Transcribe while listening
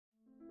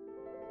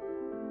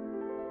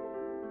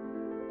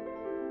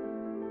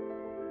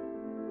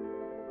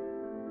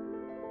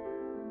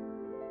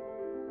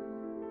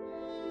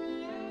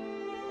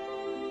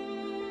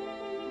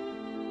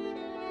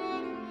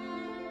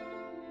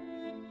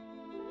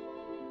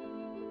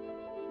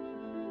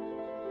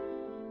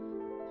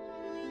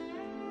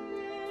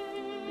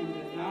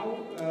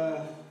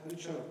now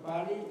Richard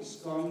Parry is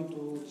going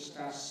to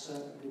discuss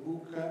the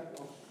book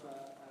of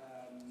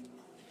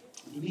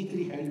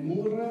Dimitri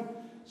Murr,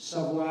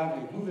 Savoir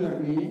et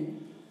gouverner,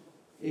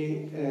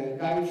 et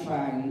Gail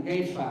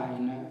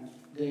Fine,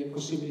 The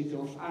Possibility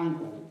of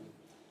Inquiry.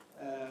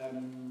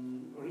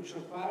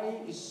 Richard Parry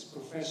is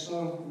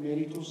Professor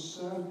Emeritus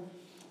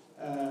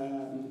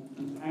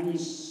at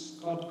Annis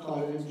Scott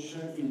College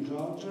in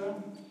Georgia.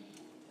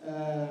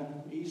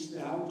 He is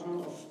the author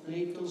of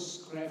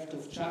Plato's Craft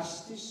of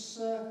Justice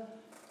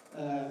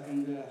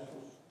and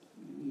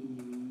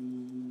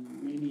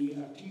many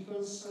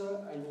articles.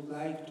 I would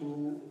like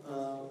to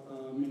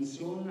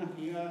mention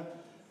here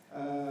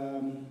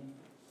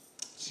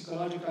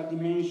Psychological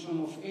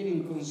Dimension of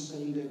Delinquence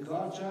in the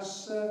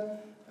Gorgias,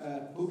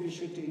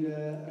 published in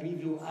the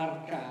review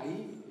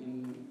Archive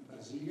in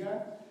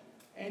Brasilia,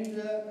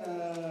 and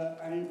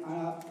an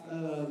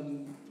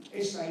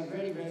essay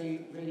very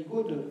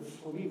good,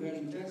 for me very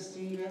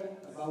interesting,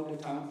 about the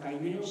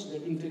Timaeus,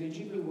 the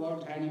intelligible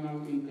world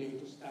animal in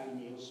Plato's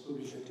Timaeus,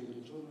 published in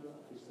the Journal of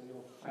History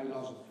of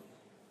Philosophy.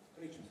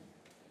 Richard.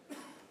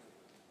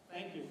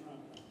 Thank you,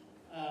 Franco.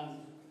 I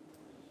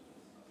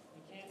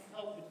can't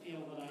help but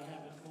feel that I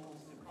have an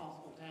almost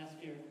impossible task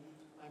here.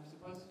 I'm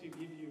supposed to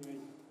give you a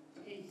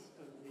taste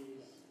of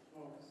these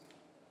books.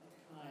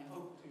 I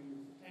hope to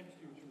tempt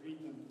you to read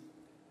them.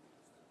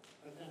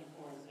 But then, of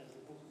course, as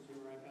the book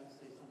reviewer, I've got to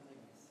say something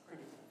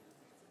critical.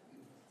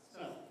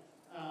 So,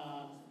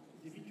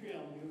 Dimitri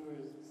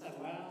Murr's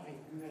Savoir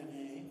et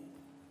gouverner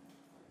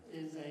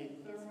is a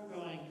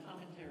thoroughgoing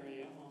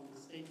commentary on the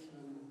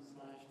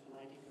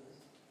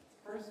statesman/politicus.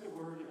 First, a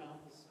word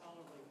about the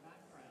scholarly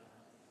background.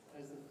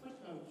 As the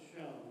footnotes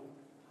show,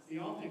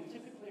 the author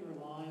typically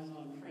relies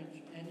on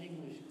French and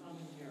English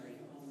commentary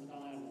on the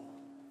dialogue.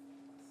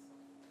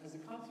 As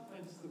a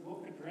consequence, the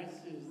book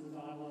addresses the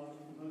dialogue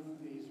from both of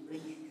these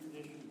rich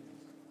traditions.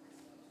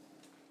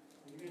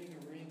 Are you getting a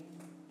ring?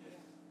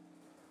 Yes.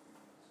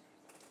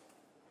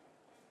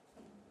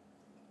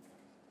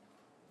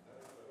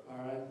 All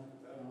right.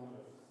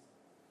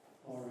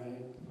 All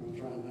right. We'll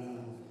try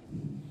that.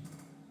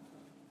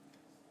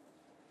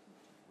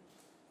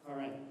 All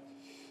right.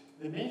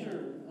 The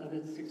measure of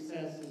its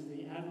success is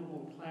the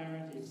admirable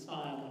clarity of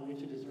style in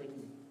which it is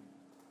written.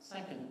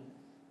 Second,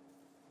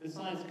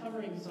 besides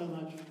covering so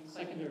much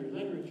secondary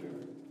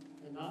literature,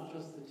 and not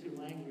just the two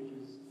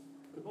languages,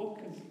 the book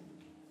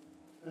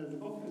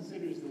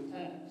considers the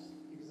text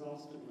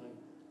exhaustively.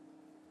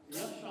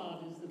 The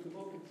upshot is that the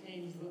book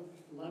attains the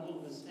level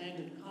of a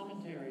standard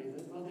commentary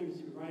that others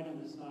who write on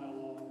this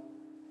dialogue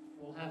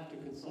will have to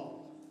consult.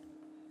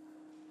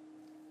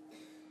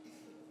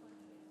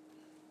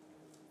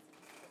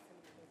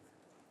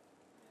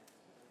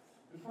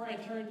 Before I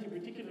turn to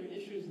particular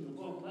issues in the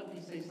book, let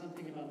me say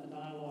something about the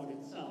dialogue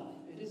itself.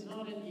 It is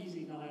not an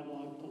easy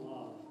dialogue to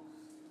love.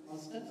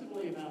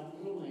 Ostensibly about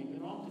ruling,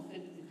 it ought to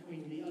fit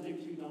between the other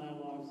two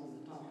dialogues on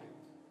the topic.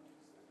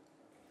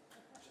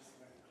 Just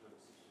very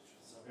close.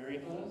 Very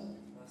close?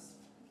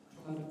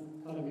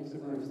 How to mix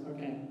it first?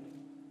 Okay.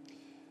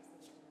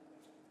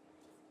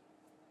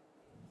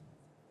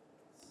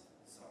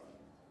 Sorry.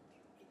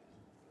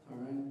 All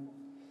right.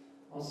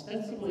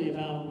 Ostensibly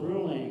about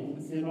ruling,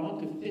 it ought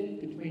to fit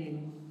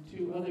between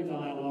two other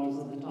dialogues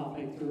on the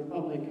topic, the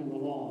Republic and the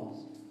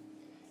laws.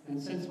 And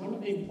since one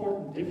of the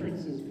important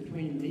differences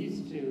between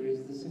these two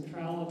is the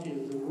centrality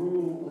of the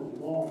rule of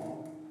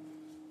law,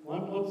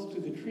 one looks to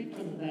the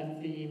treatment of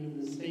that theme in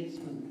The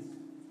Statesman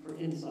for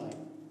insight.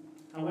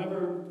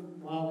 However,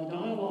 while the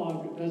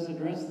dialogue does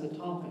address the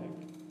topic,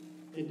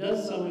 it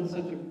does so in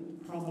such a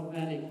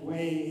problematic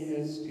way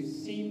as to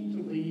seem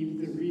to leave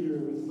the reader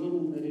with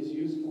little that is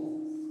useful.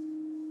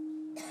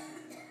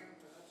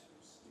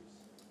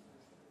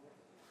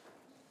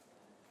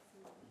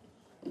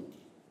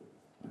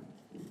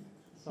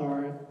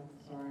 Sorry.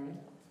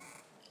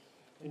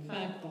 In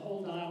fact, the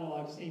whole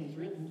dialogue seems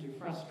written to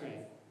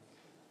frustrate.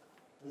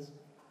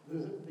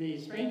 The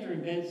stranger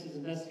embeds his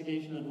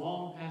investigation in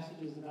long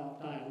passages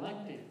about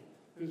dialectic,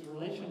 whose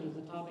relation to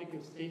the topic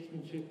of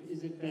statesmanship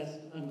is at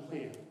best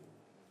unclear.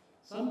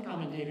 Some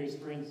commentators,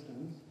 for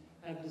instance,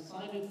 have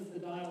decided that the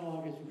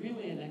dialogue is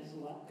really an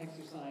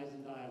exercise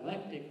in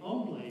dialectic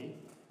only,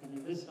 and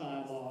in this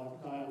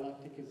dialogue,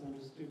 dialectic is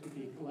understood to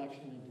be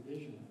collection and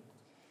division.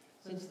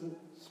 Since the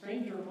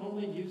stranger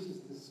only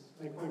uses this,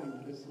 according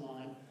to this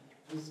line,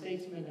 the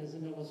statesman as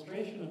an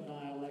illustration of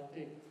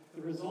dialectic,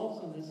 the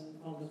results on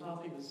the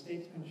topic of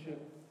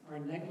statesmanship are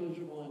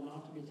negligible and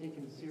not to be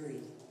taken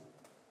seriously.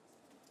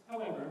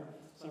 However,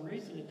 some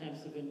recent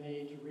attempts have been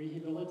made to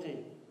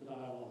rehabilitate the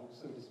dialogue,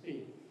 so to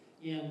speak,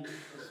 in A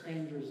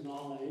Stranger's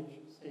Knowledge,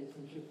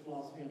 Statesmanship,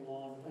 Philosophy, and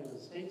Law, and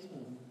Plato's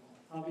Statesman.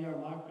 Javier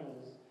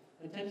Marquez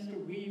attempts to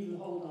weave the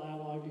whole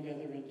dialogue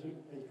together into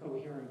a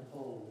coherent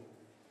whole.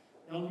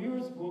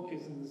 Murr's book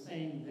is in the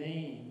same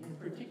vein. In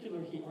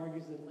particular, he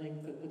argues at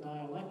length that the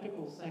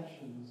dialectical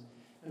sections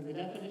and the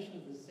definition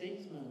of the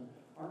statesman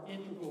are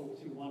integral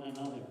to one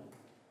another.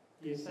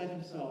 He has set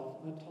himself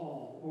a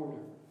tall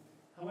order.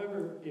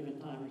 However,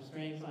 given time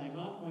restraints, I am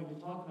not going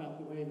to talk about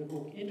the way the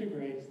book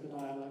integrates the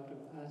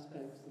dialectical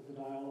aspects of the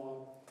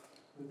dialogue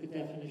with the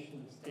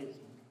definition of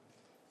statesman.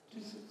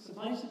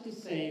 Suffice it to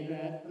say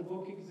that the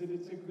book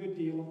exhibits a good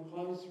deal of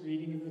close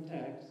reading of the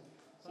text,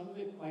 some of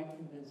it quite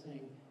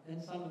convincing,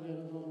 and some of it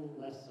a little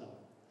less so.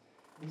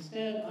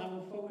 Instead, I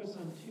will focus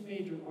on two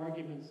major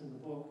arguments in the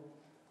book,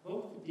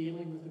 both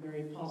dealing with the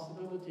very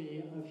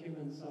possibility of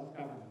human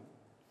self-government.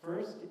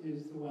 First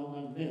is the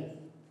well-known myth.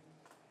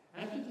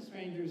 After the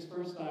stranger's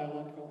first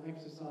dialectical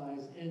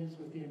exercise ends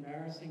with the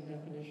embarrassing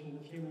definition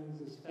of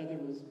humans as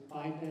featherless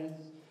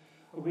bipeds,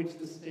 of which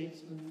the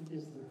statesman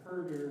is the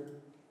herder,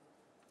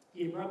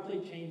 he abruptly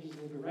changes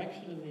the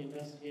direction of the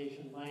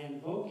investigation by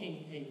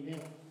invoking a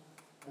myth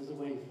as a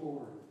way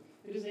forward.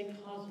 It is a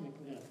cosmic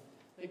myth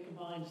that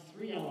combines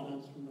three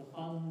elements from the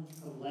fund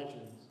of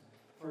legends.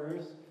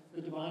 First,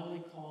 the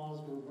divinely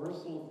caused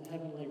reversal of the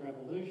heavenly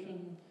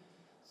revolution.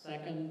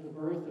 Second, the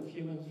birth of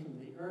humans from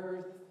the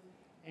earth.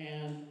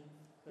 And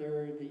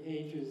third, the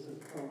ages of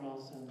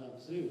Kronos and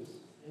of Zeus.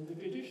 In the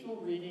traditional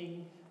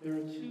reading, there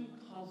are two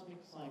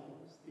cosmic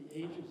cycles, the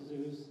age of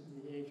Zeus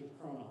and the age of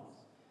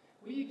Kronos.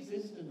 We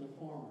exist in the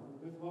former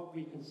with what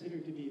we consider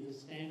to be the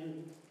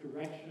standard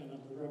direction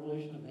of the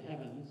revolution of the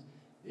heavens.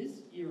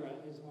 This era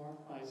is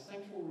marked by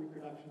sexual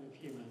reproduction of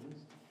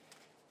humans,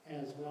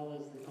 as well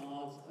as the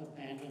gods'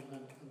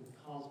 abandonment of the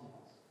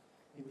cosmos.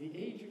 In the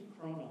age of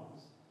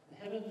Kronos, the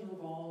heavens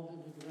revolve in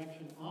the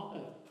direction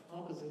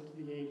opposite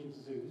to the age of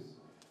Zeus.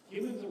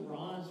 Humans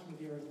arise from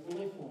the earth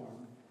fully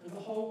formed, and the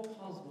whole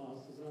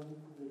cosmos is under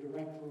the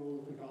direct rule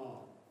of the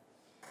god.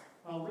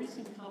 While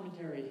recent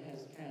commentary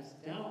has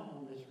cast doubt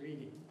on this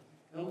reading,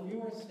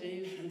 Murr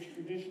stays with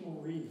traditional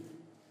reading,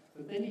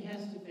 but then he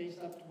has to face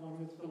up to one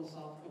with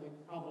philosophically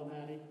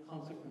problematic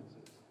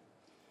consequences.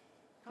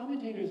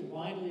 Commentators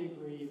widely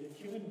agree that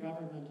human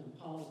government and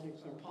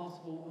politics are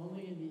possible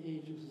only in the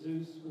age of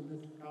Zeus, when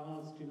the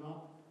gods do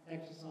not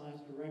exercise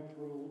direct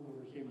rule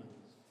over humans.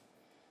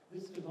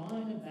 This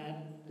divine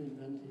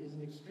abandonment is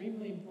an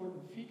extremely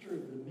important feature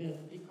of the myth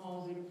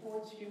because it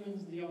affords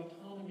humans the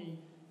autonomy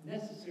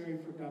necessary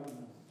for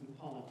government and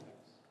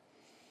politics.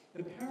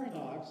 The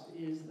paradox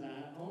is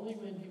that only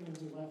when humans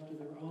are left to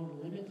their own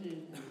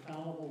limited and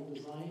fallible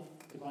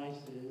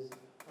devices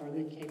are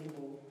they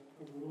capable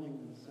of ruling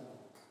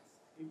themselves.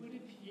 It would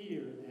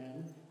appear,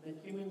 then,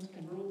 that humans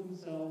can rule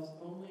themselves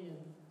only in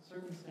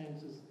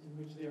circumstances in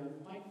which they are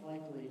quite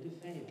likely to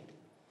fail.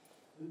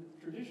 The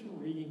traditional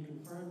reading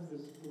confirms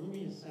this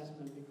gloomy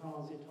assessment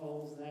because it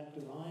holds that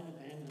divine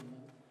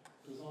abandonment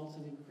results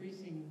in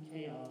increasing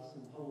chaos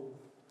in the whole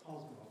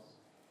cosmos.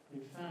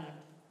 In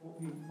fact,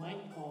 what we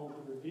might call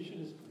the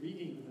revisionist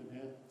reading of the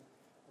myth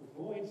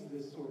avoids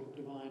this sort of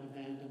divine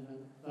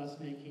abandonment, thus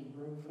making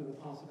room for the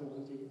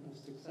possibility of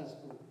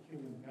successful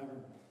human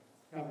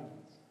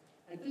governance.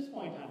 At this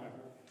point,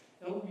 however,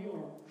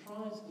 Murr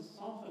tries to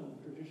soften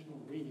traditional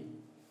reading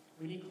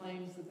when he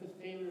claims that the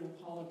failure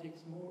of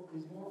politics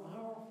is more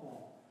our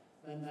fault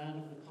than that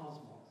of the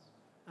cosmos.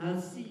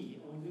 Ainsi,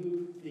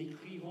 nous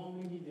décrivons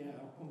l'univers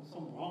comme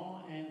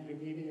sombrant et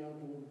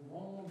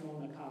irrémédiablement dans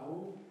le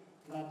chaos.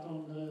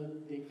 Platon ne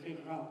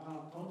décrira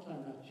pas tant la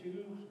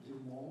nature du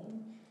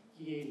monde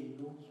qui est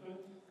le nôtre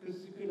que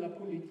ce que la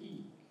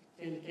politique,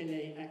 telle qu'elle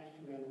est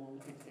actuellement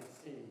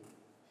exercée,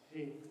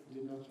 fait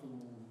de notre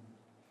monde.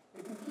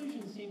 The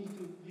conclusion seems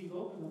to leave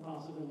open the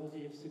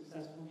possibility of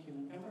successful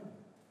human government.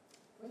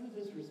 Whether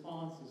this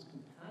response is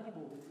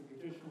compatible with the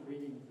traditional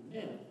reading of the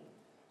myth,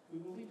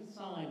 we will leave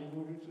aside in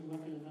order to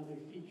look at another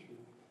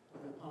feature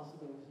of the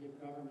possibility of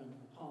government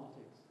and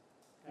politics,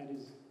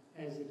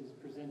 as it is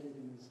presented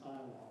in this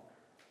dialogue.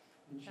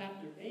 In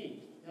Chapter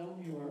 8,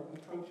 Murr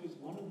approaches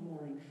one of the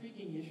more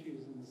intriguing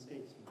issues in the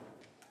statesman,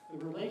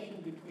 the relation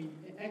between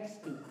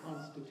extant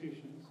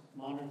constitutions,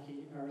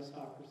 monarchy,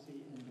 aristocracy,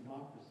 and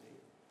democracy,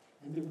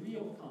 and the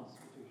real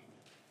constitution.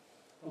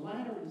 The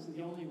latter is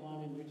the only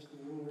one in which the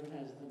ruler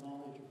has the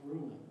knowledge of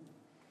ruling.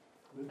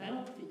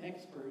 Without the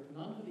expert,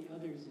 none of the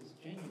others is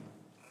genuine.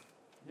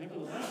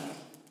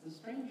 Nevertheless, the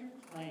stranger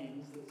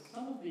claims that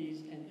some of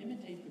these can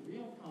imitate the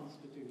real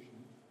constitution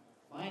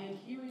by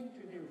adhering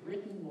to their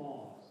written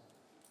laws.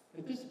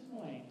 At this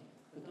point,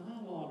 the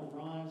dialogue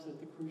arrives at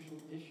the crucial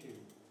issue,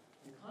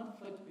 the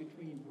conflict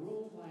between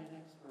rule by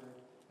an expert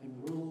and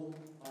rule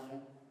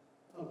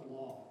of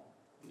law.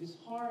 It is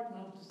hard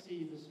not to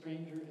see the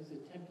stranger as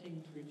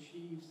attempting to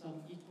achieve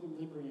some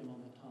equilibrium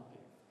on the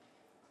topic.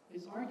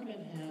 His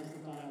argument has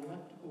a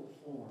dialectical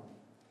form.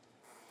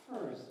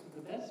 First,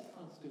 the best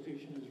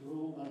constitution is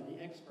ruled by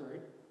the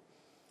expert,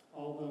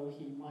 although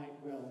he might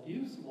well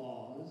use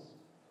laws,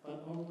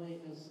 but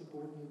only as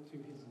subordinate to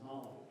his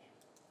knowledge.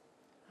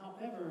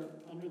 However,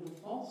 under the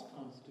false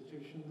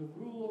constitution, the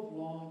rule of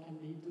law can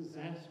be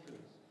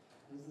disastrous,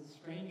 as the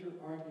stranger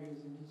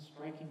argues in his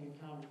striking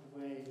account of the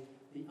way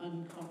the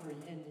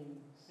uncomprehending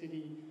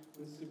city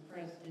would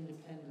suppress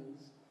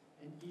independence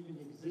and even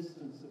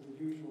existence of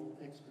the usual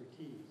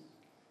expertise.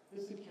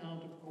 This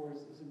account, of course,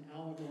 is an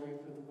allegory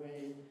for the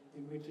way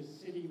in which a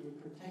city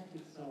would protect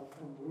itself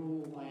from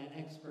rule by an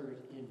expert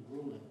in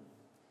ruling.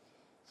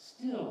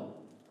 Still,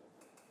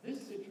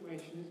 this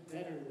situation is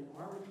better than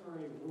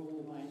arbitrary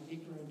rule by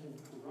ignorant and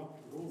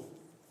corrupt ruler.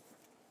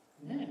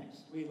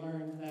 Next, we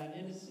learned that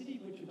in a city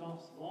which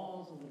adopts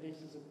laws on the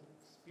basis of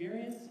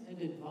experience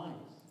and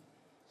advice,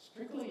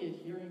 strictly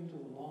adhering to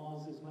the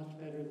laws is much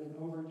better than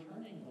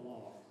overturning the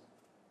laws.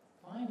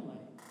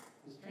 Finally,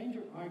 the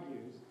stranger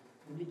argues,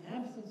 in the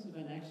absence of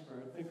an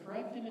expert, the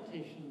correct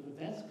imitation of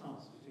the best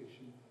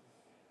constitution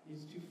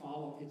is to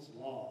follow its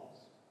laws.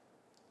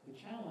 The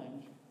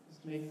challenge is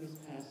to make this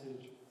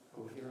passage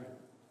coherent.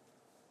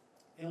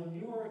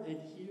 Murr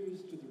adheres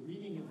to the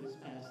reading of this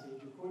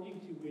passage according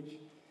to which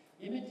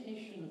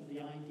imitation of the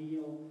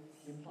ideal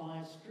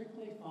implies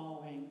strictly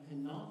following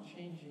and not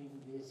changing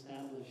the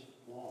established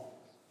laws.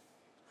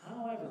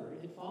 However,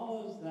 it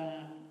follows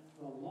that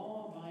the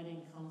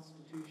law-abiding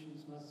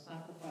constitutions must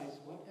sacrifice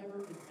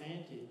whatever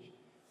advantage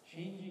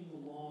changing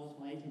the laws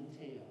might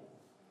entail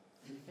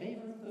in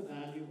favor of the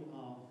value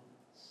of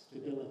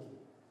stability.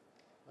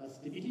 La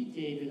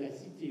stabilité de la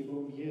cité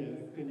vaut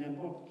mieux que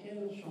n'importe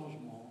quel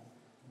changement,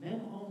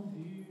 même en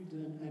vue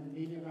d'une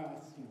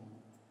amélioration,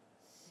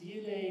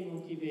 s'il est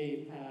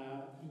motivé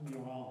par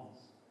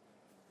ignorance.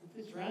 If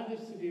this rather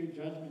severe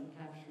judgment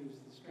captures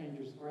the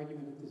stranger's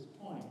argument at this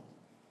point,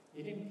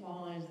 it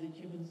implies that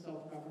human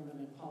self-government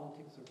and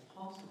politics are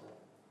possible,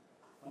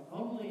 but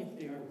only if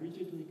they are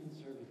rigidly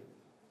conservative.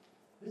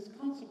 This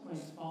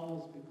consequence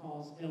follows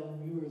because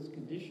Murr's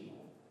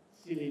conditional,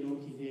 s'il est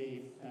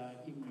motivé par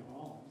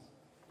ignorance,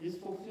 is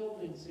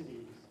fulfilled in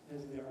cities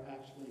as they are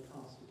actually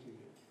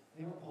constituted.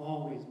 They are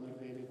always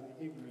motivated by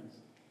ignorance,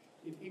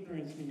 if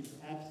ignorance means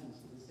absence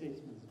of the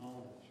statesman's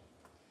knowledge.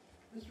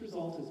 This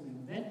result is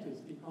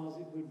momentous because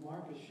it would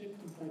mark a shift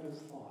in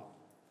Plato's thought,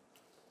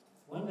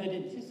 one that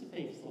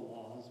anticipates the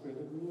laws where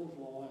the rule of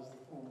law is the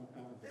form of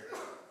government.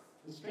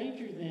 The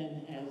stranger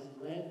then has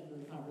led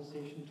the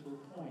conversation to a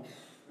point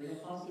where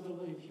the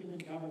possibility of human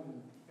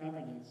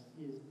governance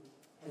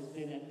has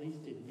been at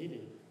least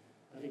admitted,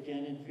 but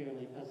again in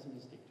fairly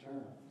pessimistic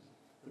terms.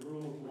 The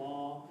rule of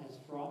law, as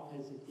fraught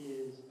as it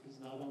is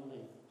not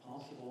only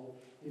possible,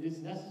 it is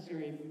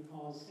necessary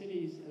because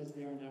cities, as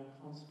they are now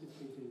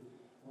constituted,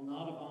 will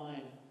not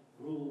abide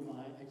rule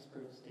by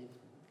expert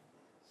statesmen.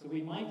 So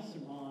we might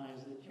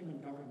surmise that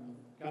human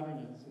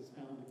governance has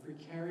found a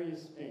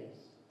precarious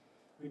space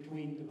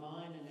between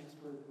divine and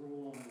expert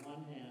rule on the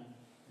one hand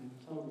and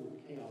total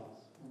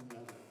chaos on the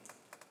other.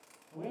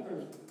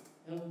 However,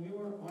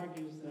 Murr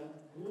argues that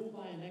rule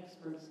by an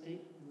expert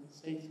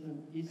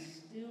statesman is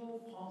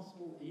still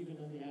possible even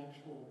in the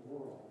actual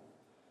world.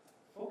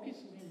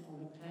 Focusing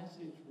on the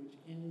passage which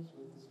ends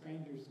with the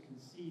stranger's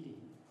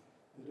conceding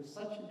that if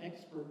such an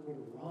expert would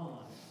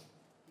arise,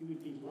 he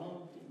would be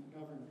loved and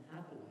governed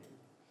happily.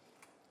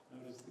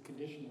 Notice the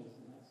conditionals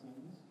in that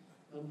sentence.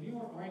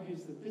 Murr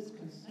argues that this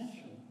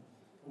concession,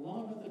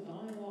 along with the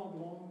dialogue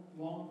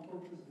long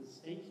portrait of the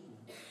statesman,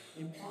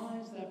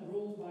 implies that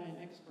rule by an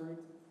expert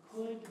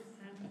could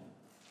happen.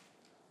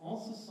 En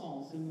ce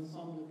sens, il me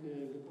semble que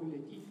le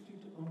politique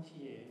tout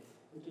entier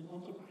est une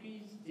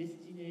entreprise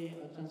destinée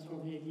à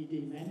transformer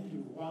l'idée même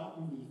du roi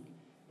unique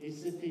et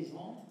se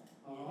faisant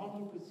à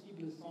rendre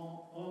possible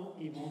son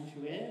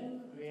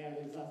éventuelle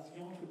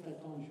réalisation que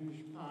Platon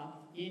juge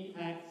pas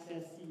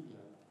inaccessible.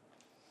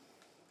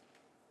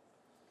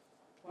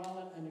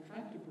 While an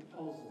attractive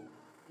proposal,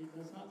 it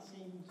does not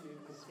seem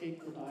to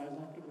escape the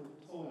dialectical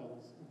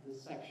toils of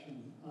this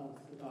section of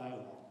the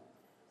dialogue.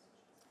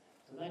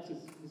 So that's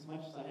as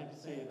much as I have to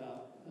say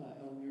about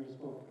Murr's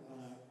book.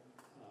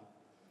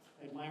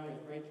 I admire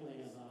it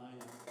greatly, and I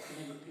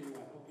commend it to you.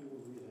 I hope you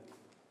will read it.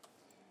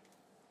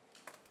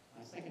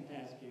 My second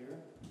task here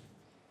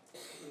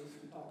is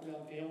to talk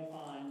about Gail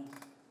Fine's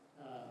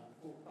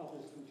book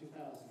published in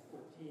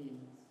 2014,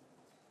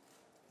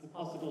 The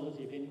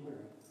Possibility of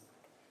Inquiry.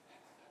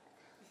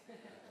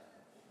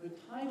 The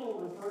title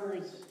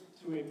refers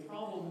to a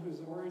problem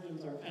whose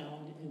origins are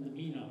found in the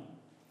Meno.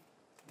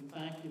 In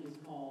fact, it is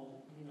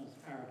called Meno's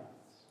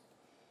paradox.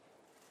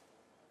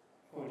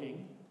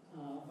 Quoting,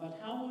 but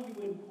how will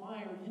you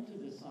inquire into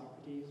this,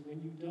 Socrates, when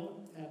you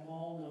don't at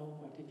all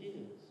know what it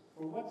is?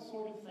 For what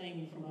sort of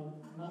thing from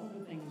among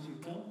the things you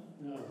don't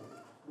know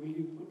will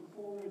you put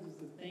forward as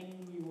the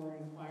thing you are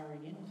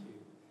inquiring into?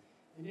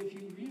 And if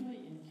you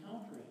really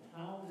encounter it,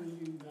 how will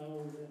you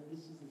know that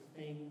this is the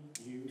thing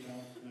you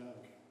don't know?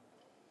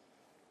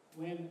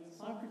 When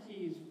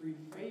Socrates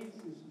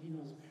rephrases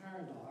Meno's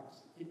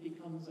paradox, it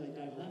becomes a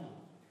dilemma.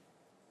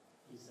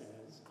 He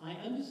says, I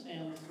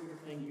understand the sort of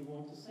thing you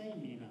want to say,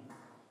 Meno.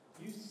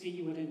 You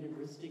see what an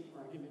heuristic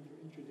argument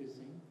you're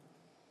introducing,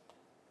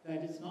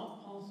 that it's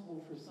not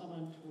possible for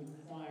someone to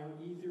inquire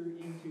either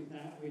into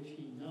that which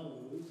he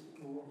knows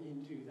or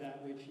into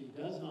that which he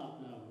does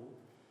not know,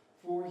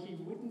 for he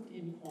wouldn't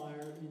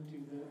inquire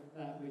into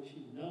that which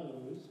he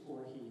knows, for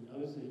he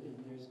knows it, and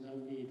there's no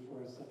need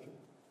for such a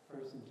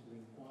person to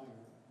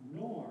inquire,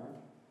 nor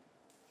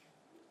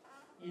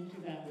into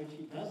that which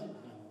he doesn't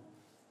know,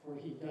 for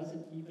he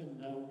doesn't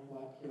even know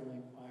what he'll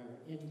inquire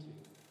into.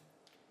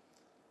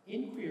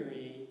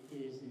 Inquiry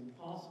is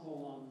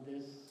impossible on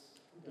this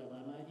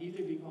dilemma,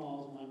 either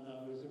because one knows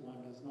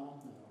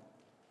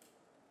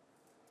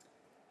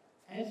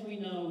As we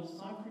know,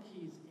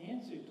 Socrates'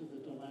 answer to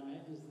the dilemma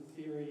is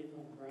the theory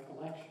of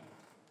recollection.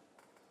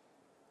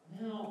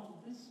 Now,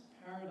 this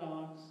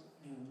paradox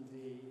and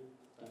the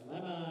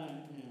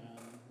dilemma and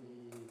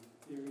the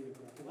theory of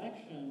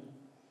recollection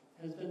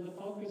has been the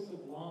focus of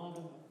a lot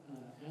of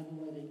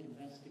analytic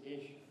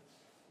investigation.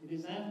 It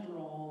is, after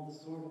all, the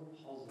sort of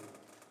puzzle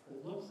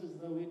that looks as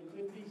though it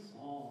could be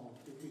solved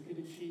if we could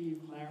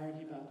achieve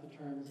clarity about the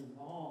terms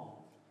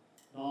involved.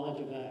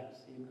 Knowledge of X,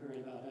 the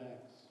inquiry about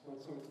X,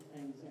 what sorts of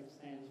things X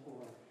stands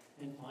for,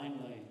 and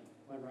finally,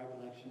 what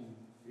recollection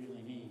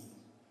really means.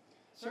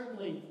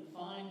 Certainly,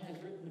 Fine has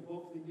written a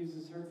book that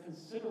uses her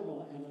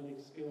considerable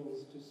analytic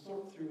skills to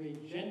sort through a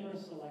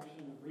generous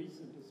selection of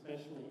recent,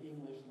 especially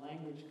English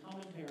language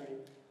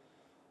commentary,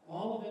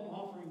 all of it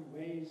offering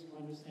ways to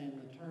understand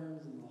the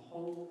terms and the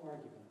whole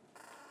argument,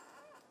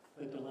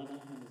 the dilemma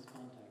in its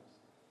context.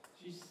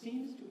 She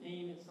seems to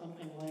aim at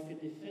something like a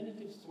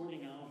definitive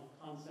sorting out of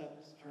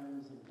concepts,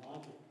 terms, and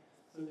logic,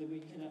 so that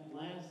we can at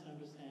last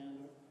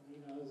understand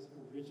Zeno's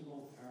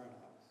original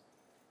paradox,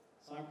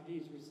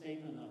 Socrates'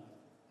 restatement of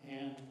it,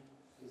 and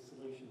his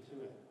solution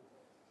to it.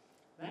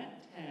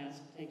 That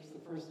task takes the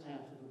first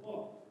half of the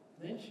book.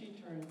 Then she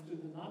turns to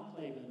the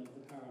Nachleben of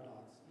the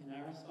paradox in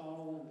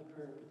Aristotle and the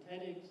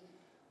Peripatetics,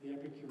 the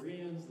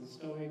Epicureans, the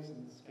Stoics,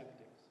 and the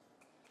Skeptics.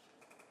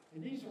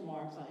 In these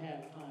remarks, I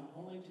have time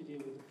only to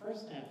deal with the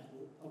first half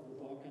of the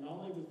book and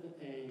only with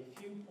a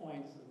few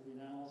points of the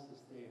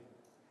analysis there.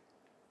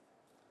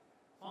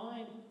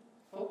 Fine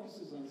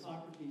focuses on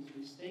Socrates'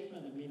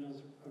 restatement of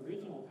Zeno's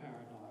original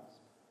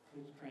paradox,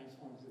 which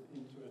transforms it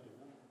into a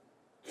dilemma.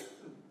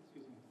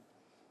 Excuse me.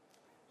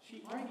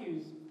 She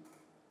argues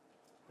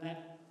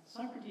that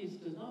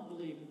Socrates does not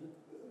believe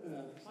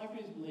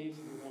Socrates believes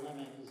the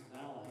dilemma is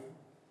valid.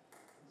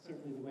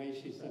 Certainly the way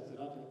she sets it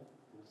up,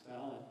 it's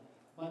valid.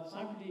 But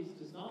Socrates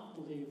does not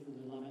believe the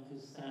dilemma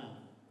is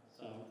sound.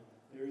 So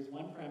there is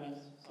one premise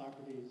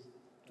Socrates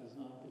does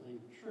not believe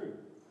true.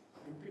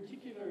 In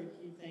particular,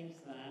 he thinks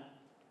that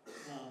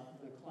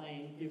the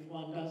claim, if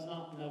one does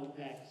not know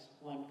X,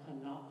 one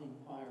cannot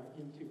inquire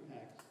into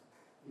X,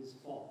 is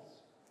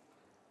false.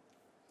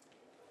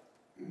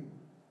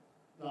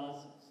 Thus,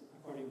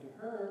 according to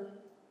her,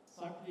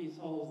 Socrates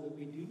holds that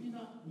we do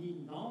not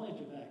need knowledge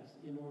of X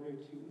in order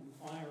to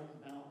inquire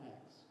about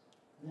X.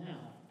 Now,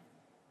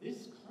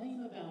 this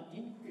claim about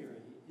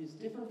inquiry is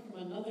different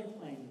from another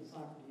claim that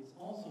Socrates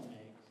also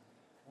makes,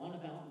 one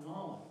about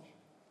knowledge.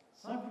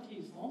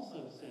 Socrates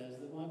also says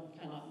that one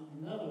cannot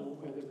know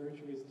whether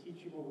virtue is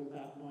teachable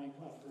without knowing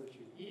what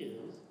virtue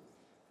is,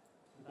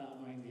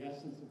 without knowing the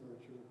essence of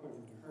virtue,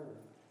 according to her.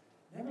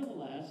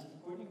 Nevertheless,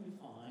 according to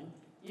Fine,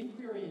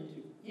 inquiry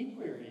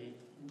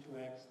into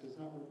X does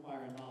not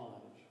require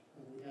knowledge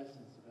of the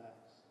essence of X.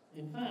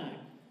 In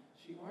fact,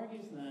 she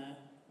argues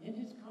that in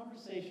his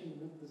conversation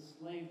with the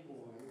slave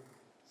boy,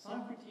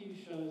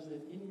 Socrates shows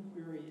that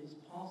inquiry is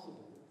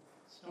possible,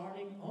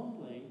 starting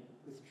only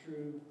with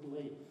true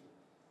belief.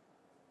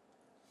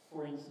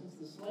 For instance,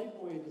 the slave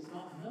boy does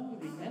not know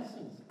the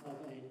essence of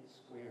a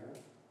square,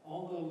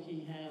 although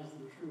he has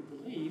the true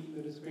belief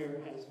that a square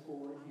has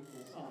 4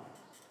 equal sides.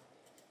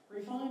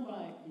 Refined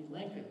by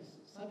Elenchus,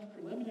 such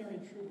preliminary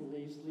true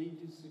beliefs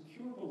lead to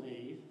secure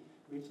belief,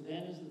 which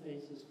then is the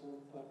basis for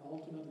what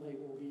ultimately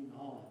will be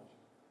knowledge.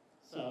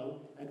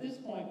 So, at this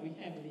point, we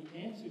have the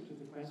answer to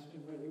the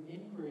question whether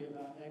inquiry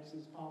about X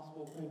is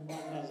possible when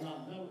one does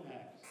not know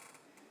X.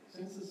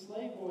 Since the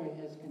slave boy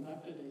has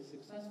conducted a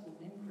successful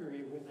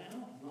inquiry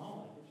without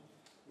knowledge,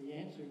 the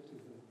answer to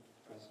the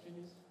question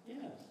is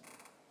yes.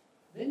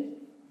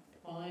 Then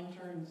Fine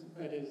turns,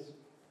 that is,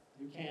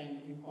 you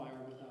can inquire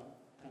without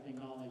having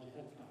knowledge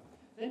ahead of time.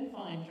 Then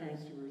Fine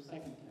turns to her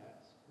second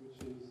task, which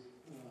is,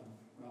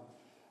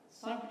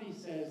 Socrates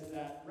says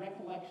that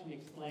recollection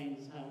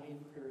explains how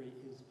inquiry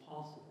is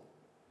possible.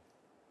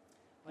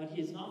 But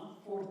he is not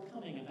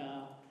forthcoming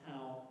about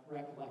how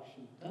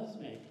recollection does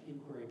make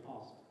inquiry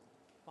possible.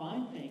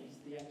 Fine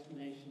thinks the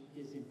explanation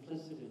is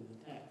implicit in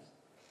the text.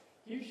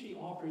 Here she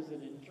offers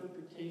an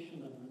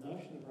interpretation of the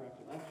notion of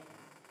recollection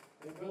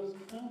that goes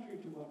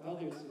counter to what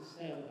others have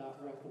said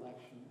about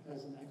recollection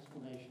as an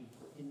explanation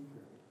for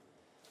inquiry.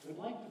 I would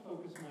like to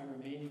focus my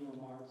remaining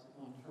remarks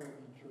on her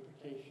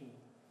interpretation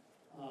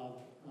of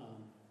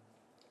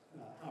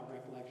how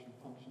recollection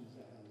functions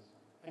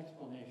as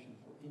explanation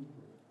for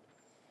inquiry.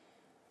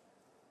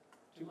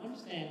 To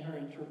understand her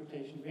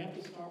interpretation, we have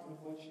to start with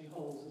what she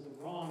holds as a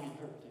wrong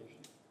interpretation.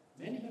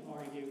 Many have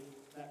argued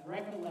that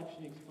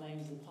recollection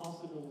explains the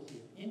possibility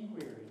of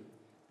inquiry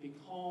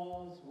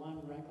because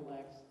one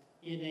recollects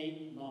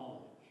innate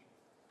knowledge.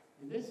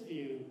 In this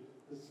view,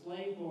 the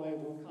slave boy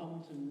will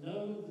come to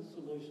know the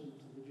solution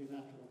to the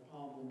geometrical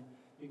problem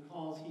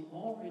because he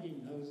already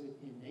knows it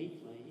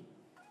innately,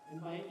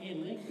 and by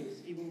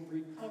Elenchus, he will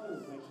recover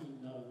what he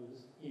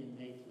knows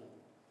innately.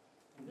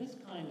 In this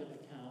kind of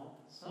account,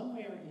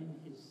 somewhere in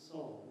his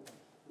soul,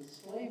 the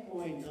slave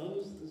boy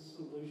knows the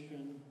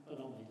solution, but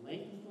only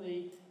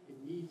latently. It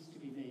needs to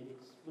be made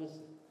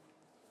explicit.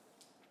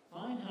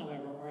 Fine,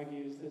 however,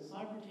 argues that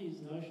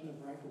Socrates' notion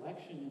of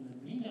recollection, in the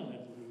Meno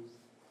at least,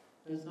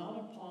 does not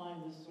imply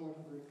this sort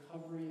of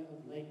recovery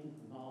of latent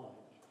knowledge.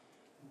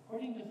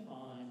 According to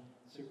Fine,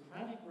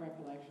 Socratic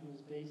recollection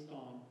is based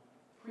on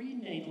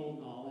prenatal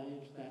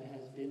knowledge that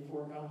has been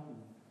forgotten.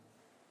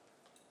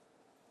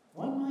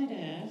 One might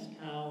ask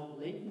how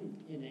latent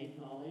innate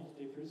knowledge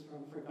differs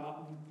from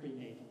forgotten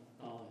prenatal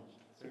knowledge.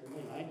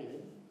 Certainly I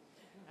did.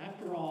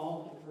 After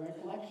all, if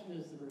recollection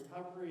is the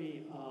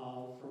recovery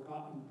of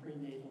forgotten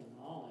prenatal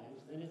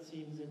knowledge, then it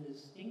seems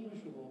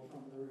indistinguishable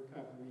from the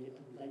recovery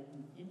of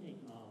latent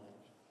innate knowledge.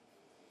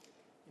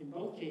 In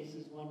both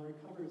cases, one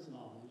recovers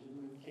knowledge, in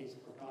one case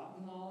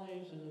forgotten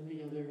knowledge, and in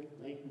the other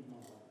latent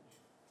knowledge.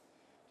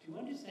 To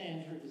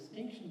understand her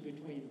distinction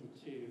between the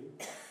two,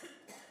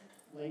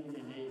 latent,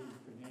 innate,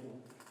 and prenatal,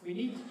 we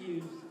need to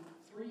use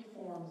three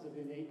forms of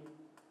innate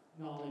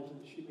knowledge.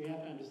 We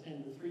have to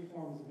understand the three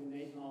forms of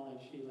innate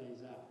knowledge she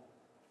lays out.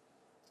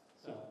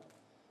 So,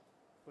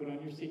 put on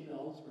your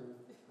seatbelts,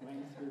 we're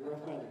going through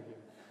rough weather here.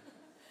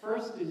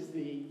 First is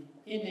the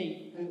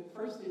innate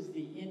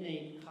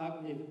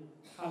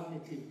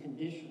cognitive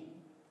condition.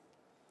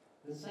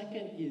 The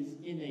second is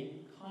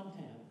innate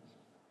content.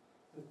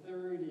 The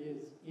third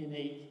is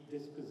innate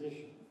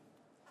disposition.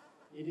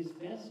 It is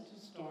best to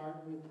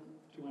start with,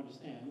 to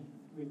understand,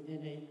 with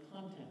innate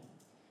content,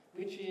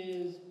 which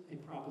is a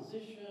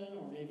proposition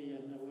or maybe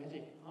a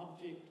noetic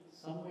object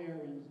somewhere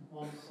in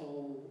one's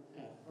soul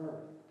at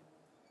birth.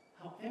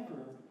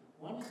 However,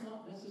 one is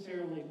not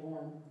necessarily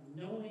born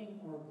knowing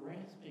or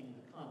grasping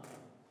the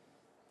content,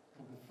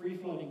 kind of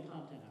free-floating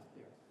content out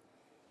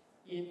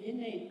there. In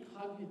innate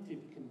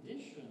cognitive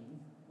condition,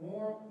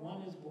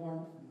 one is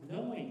born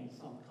knowing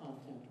some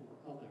content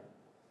or other.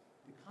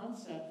 The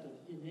concept of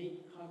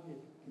innate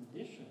cognitive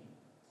condition,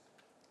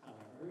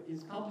 however,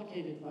 is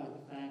complicated by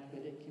the fact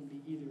that it can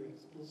be either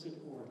explicit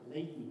or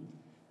latent.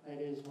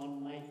 That is,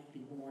 one might be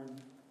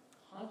born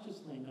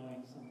consciously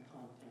knowing some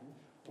content,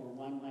 or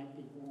one might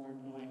be born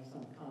knowing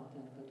some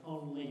content, but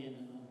only in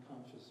an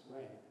unconscious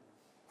way.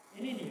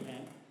 In any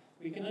event,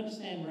 we can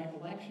understand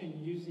recollection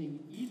using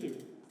either,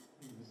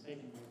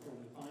 mistakenly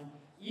according to Fine,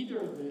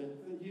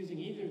 using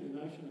either the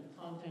notion of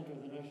content or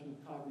the notion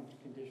of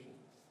cognitive condition.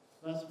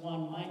 Thus,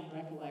 one might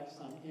recollect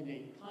some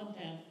innate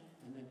content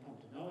and then come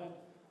to know it.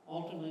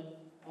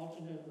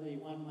 Alternately,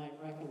 one might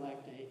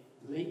recollect a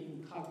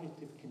latent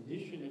cognitive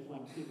condition if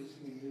one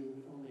previously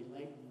knew only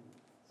latent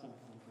some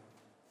content.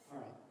 All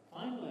right.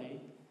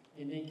 Finally,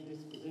 innate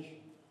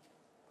disposition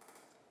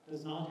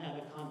does not have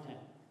a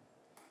content.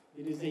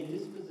 It is a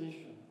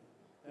disposition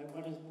that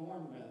one is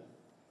born with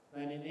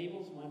that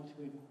enables one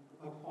to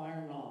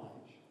acquire knowledge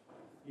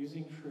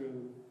using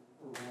true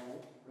or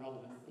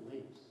relevant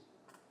beliefs.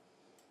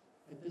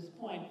 At this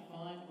point,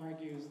 Fine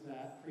argues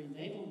that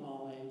prenatal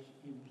knowledge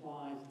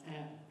implies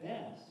at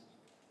best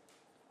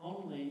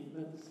only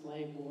that the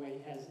slave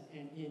boy has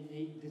an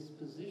innate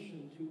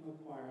disposition to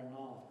acquire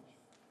knowledge.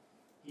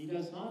 He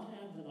does not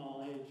have the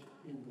knowledge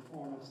in the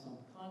form of some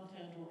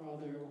content or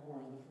other,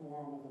 or in the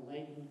form of a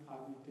latent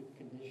cognitive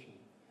condition.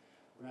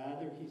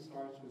 Rather, he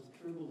starts with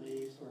true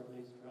beliefs, or at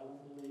least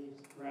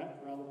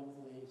relevant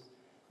beliefs,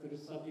 that are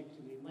subject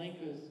to the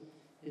linkas.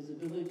 His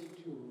ability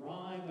to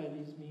arrive by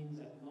these means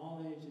at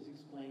knowledge is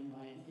explained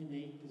by an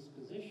innate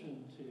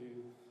disposition to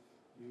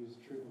use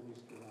true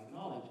beliefs to arrive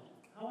knowledge.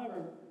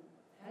 However,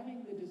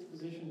 having the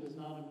disposition does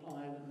not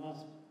imply that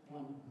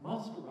one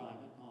must arrive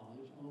at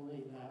knowledge,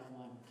 only that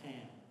one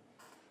can.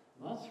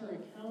 Thus,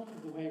 her account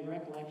of the way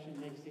recollection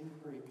makes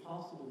inquiry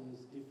possible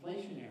is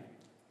deflationary.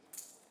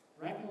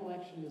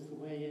 Recollection is the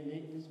way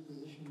innate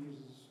disposition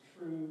uses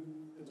true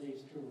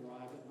beliefs to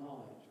arrive at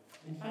knowledge.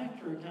 In fact,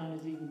 her account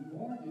is even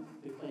more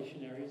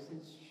deflationary,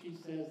 since she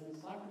says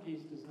that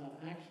Socrates does not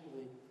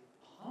actually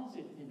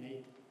posit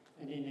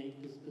an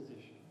innate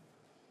disposition.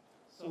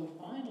 So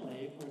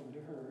finally, according to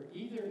her,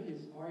 either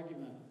his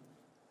argument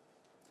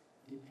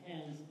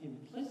depends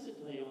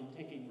implicitly on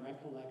taking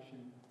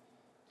recollection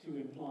to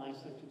imply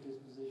such a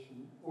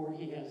disposition, or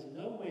he has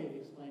no way of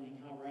explaining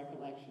how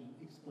recollection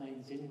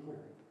explains inquiry.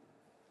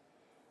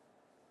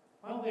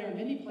 While there are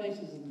many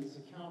places in this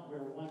account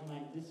where one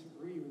might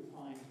disagree with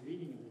Fine's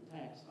reading of the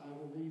text, I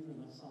will leave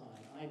them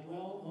aside. I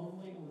dwell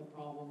only on the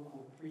problem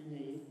of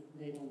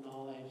prenatal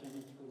knowledge and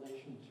its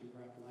relation to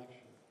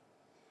recollection.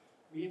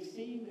 We have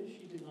seen that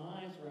she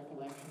denies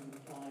recollection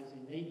implies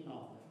innate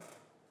knowledge,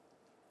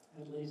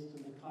 at least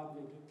in the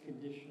cognitive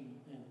condition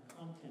and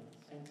content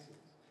senses.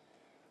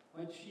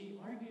 But she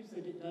argues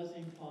that it does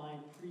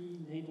imply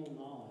prenatal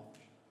knowledge.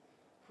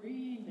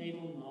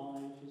 Prenatal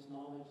knowledge is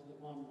knowledge that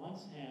one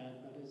once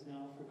had but is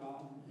now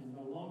forgotten and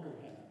no longer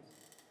has.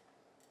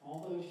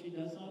 Although she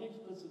does not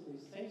explicitly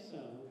say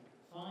so,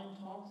 Fine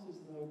talks as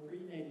though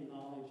prenatal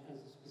knowledge has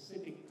a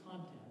specific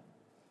content.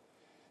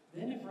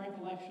 Then if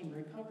recollection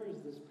recovers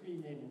this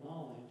prenatal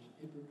knowledge,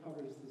 it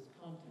recovers this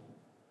content.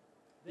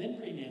 Then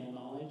prenatal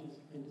knowledge is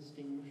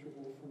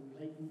indistinguishable from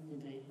latent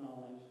innate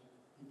knowledge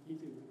in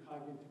either the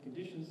cognitive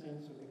condition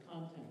sense or the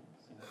content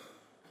sense,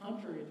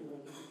 contrary to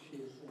what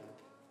she has said.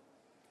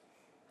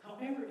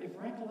 However, if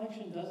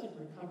recollection doesn't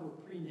recover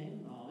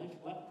prenatal knowledge,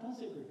 what does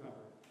it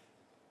recover?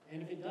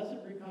 And if it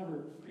doesn't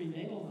recover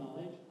prenatal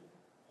knowledge,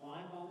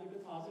 why bother to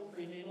posit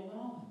prenatal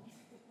knowledge?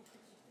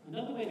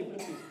 Another way to put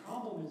this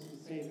problem is to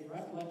say that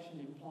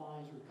recollection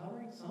implies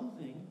recovering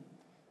something.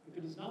 If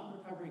it is not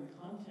recovering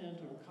content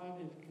or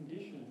cognitive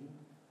condition,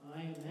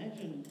 I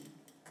imagine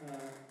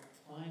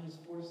Klein is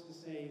forced to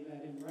say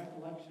that in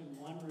recollection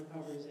one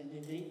recovers an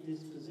innate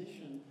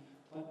disposition,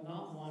 but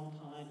not one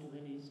tied to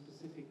any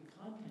specific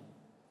content.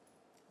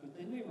 But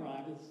then we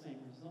arrive at the same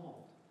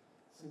result.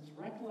 Since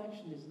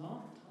recollection is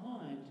not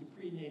tied to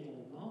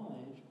prenatal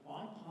knowledge,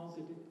 why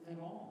posit it at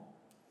all?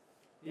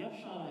 The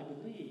upshot, I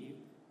believe,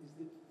 is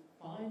that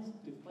Klein's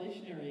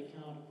deflationary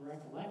account of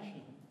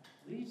recollection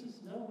leaves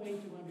us no way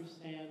to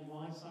understand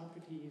why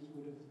Socrates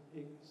would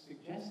have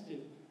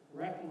suggested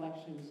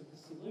recollection as a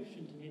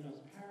solution to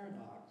Meno's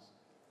paradox,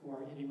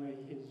 or anyway,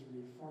 his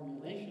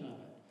reformulation of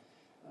it.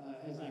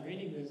 As I'm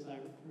reading this, I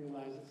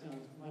realize it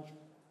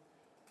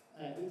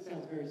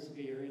sounds very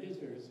severe. It is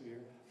very severe,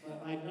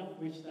 but I don't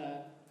wish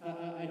that.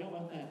 I don't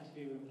want that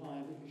to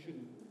imply that you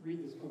shouldn't read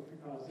this book,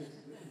 because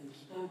it's an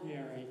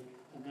extraordinary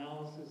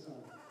analysis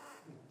of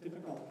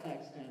difficult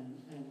text, and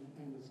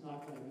it's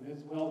not going to.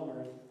 It's well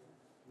worth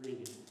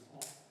reading.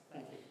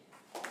 Thank you.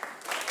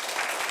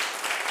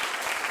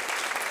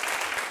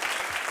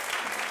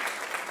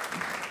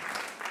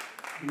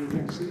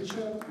 Thanks,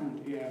 Richard,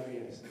 and here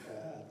is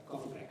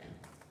coffee break.